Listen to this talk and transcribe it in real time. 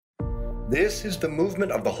This is the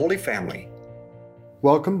movement of the Holy Family.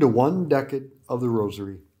 Welcome to One Decade of the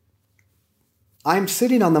Rosary. I'm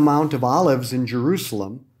sitting on the Mount of Olives in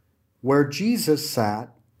Jerusalem, where Jesus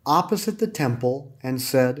sat opposite the temple and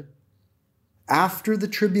said, "After the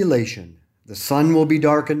tribulation, the sun will be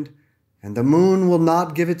darkened, and the moon will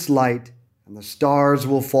not give its light, and the stars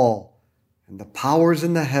will fall, and the powers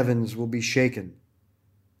in the heavens will be shaken."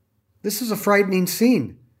 This is a frightening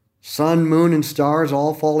scene. Sun, moon, and stars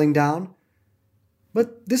all falling down.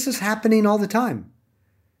 But this is happening all the time.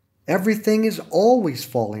 Everything is always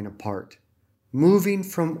falling apart, moving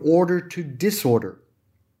from order to disorder.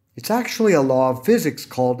 It's actually a law of physics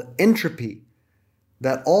called entropy,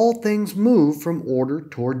 that all things move from order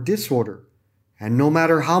toward disorder. And no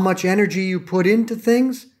matter how much energy you put into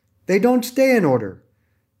things, they don't stay in order.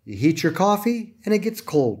 You heat your coffee and it gets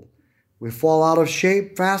cold. We fall out of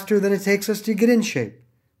shape faster than it takes us to get in shape.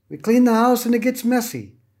 We clean the house and it gets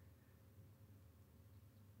messy.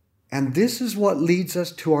 And this is what leads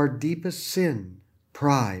us to our deepest sin,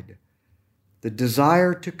 pride, the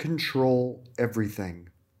desire to control everything.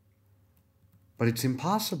 But it's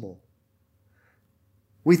impossible.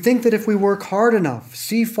 We think that if we work hard enough,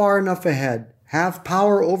 see far enough ahead, have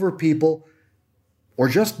power over people, or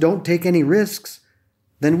just don't take any risks,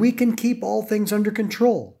 then we can keep all things under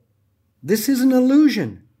control. This is an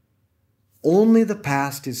illusion. Only the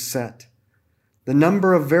past is set. The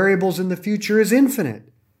number of variables in the future is infinite.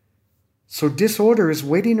 So disorder is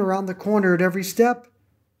waiting around the corner at every step,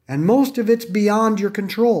 and most of it's beyond your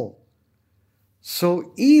control.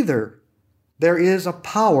 So either there is a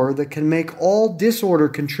power that can make all disorder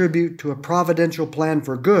contribute to a providential plan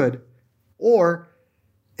for good, or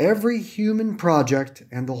every human project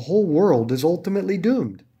and the whole world is ultimately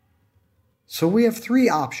doomed. So we have three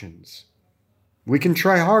options. We can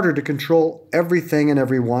try harder to control everything and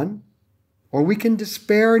everyone, or we can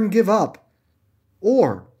despair and give up,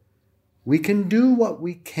 or we can do what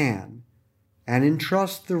we can and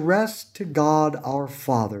entrust the rest to God our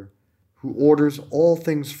Father, who orders all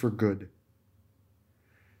things for good.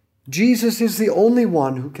 Jesus is the only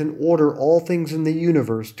one who can order all things in the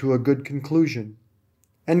universe to a good conclusion.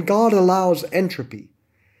 And God allows entropy.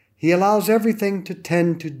 He allows everything to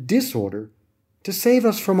tend to disorder to save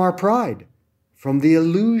us from our pride, from the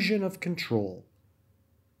illusion of control.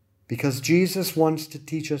 Because Jesus wants to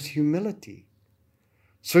teach us humility.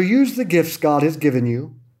 So use the gifts God has given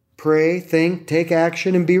you. Pray, think, take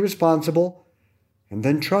action, and be responsible. And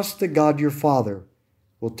then trust that God your Father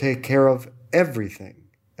will take care of everything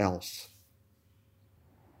else.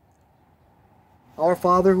 Our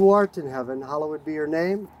Father who art in heaven, hallowed be your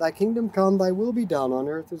name. Thy kingdom come, thy will be done on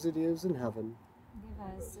earth as it is in heaven.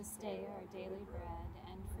 Give us this day our daily bread,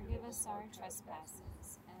 and forgive us our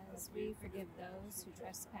trespasses, as we forgive those who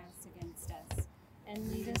trespass against us. And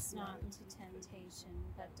lead us not into temptation,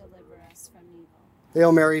 but deliver us from evil.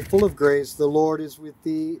 Hail Mary, full of grace, the Lord is with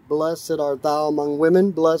thee. Blessed art thou among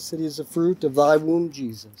women, blessed is the fruit of thy womb,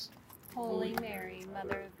 Jesus. Holy Mary,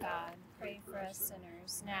 Mother of God, pray for us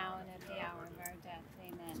sinners, now and at the hour of our death.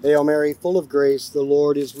 Amen. Hail Mary, full of grace, the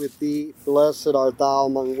Lord is with thee. Blessed art thou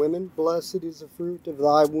among women, blessed is the fruit of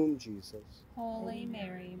thy womb, Jesus. Holy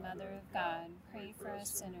Mary, Mother of God, pray for us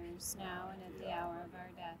sinners, now and at the hour of our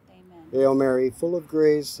death. Amen. Hail Mary, full of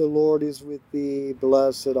grace, the Lord is with thee.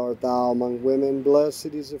 Blessed art thou among women, blessed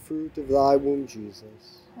is the fruit of thy womb,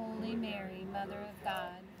 Jesus. Holy Mary, Mother of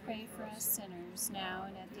God, pray for us sinners, now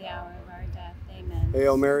and at the hour of our death. Amen.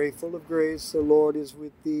 Hail Mary, full of grace, the Lord is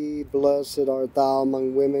with thee. Blessed art thou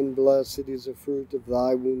among women, blessed is the fruit of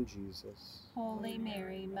thy womb, Jesus. Holy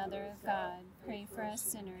Mary, Mother of God, pray for us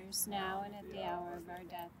sinners, now and at the hour of our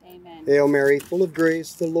death. Amen. Hail Mary, full of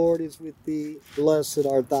grace, the Lord is with thee. Blessed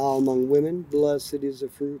art thou among women, blessed is the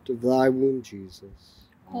fruit of thy womb, Jesus.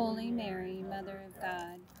 Holy Mary, Mother of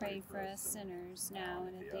God, pray for us sinners, now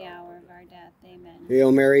and at the hour of our death. Amen.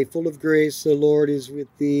 Hail Mary, full of grace, the Lord is with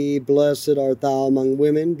thee. Blessed art thou among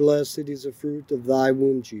women, blessed is the fruit of thy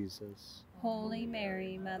womb, Jesus. Holy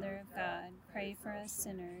Mary, Mother of God, pray for us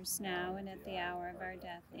sinners, now and at the hour of our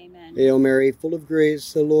death. Amen. Hail Mary, full of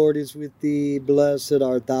grace, the Lord is with thee. Blessed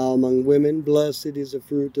art thou among women, blessed is the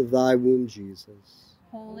fruit of thy womb, Jesus.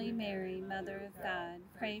 Holy Mary, Mother of God,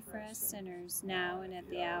 pray for us sinners, now and at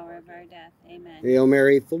the hour of our death. Amen. Hail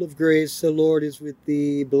Mary, full of grace, the Lord is with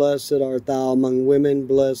thee. Blessed art thou among women,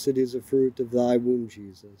 blessed is the fruit of thy womb,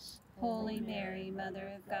 Jesus. Holy Mary,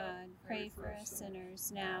 Mother of God, pray for us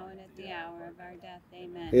sinners, now and at the hour of our death.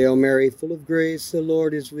 Amen. Hail Mary, full of grace, the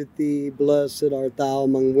Lord is with thee. Blessed art thou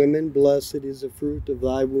among women, blessed is the fruit of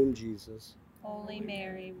thy womb, Jesus. Holy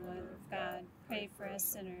Mary, Mother of God, pray for us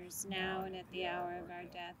sinners, now and at the hour of our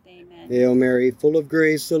death. Amen. Hail Mary, full of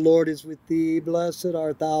grace, the Lord is with thee. Blessed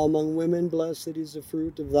art thou among women, blessed is the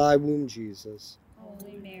fruit of thy womb, Jesus.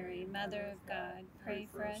 Holy Mary, Mother of God, pray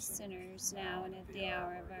for us sinners, now and at the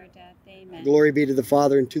hour of our death. Amen. Glory be to the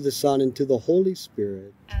Father, and to the Son, and to the Holy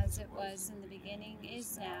Spirit. As it was in the beginning,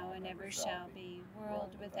 is now, and ever shall be,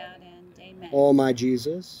 world without end. Amen. O my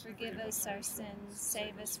Jesus, Forgive us our sins,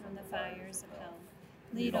 save us from the fires of hell.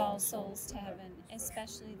 Lead all souls to heaven,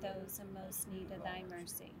 especially those in most need of thy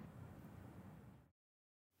mercy.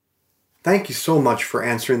 Thank you so much for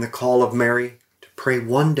answering the call of Mary to pray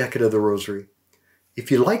 1 decade of the Rosary.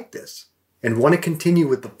 If you like this and want to continue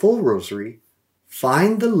with the full Rosary,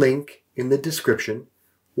 find the link in the description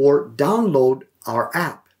or download our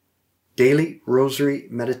app, Daily Rosary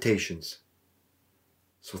Meditations.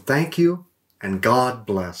 So thank you, and God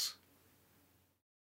bless.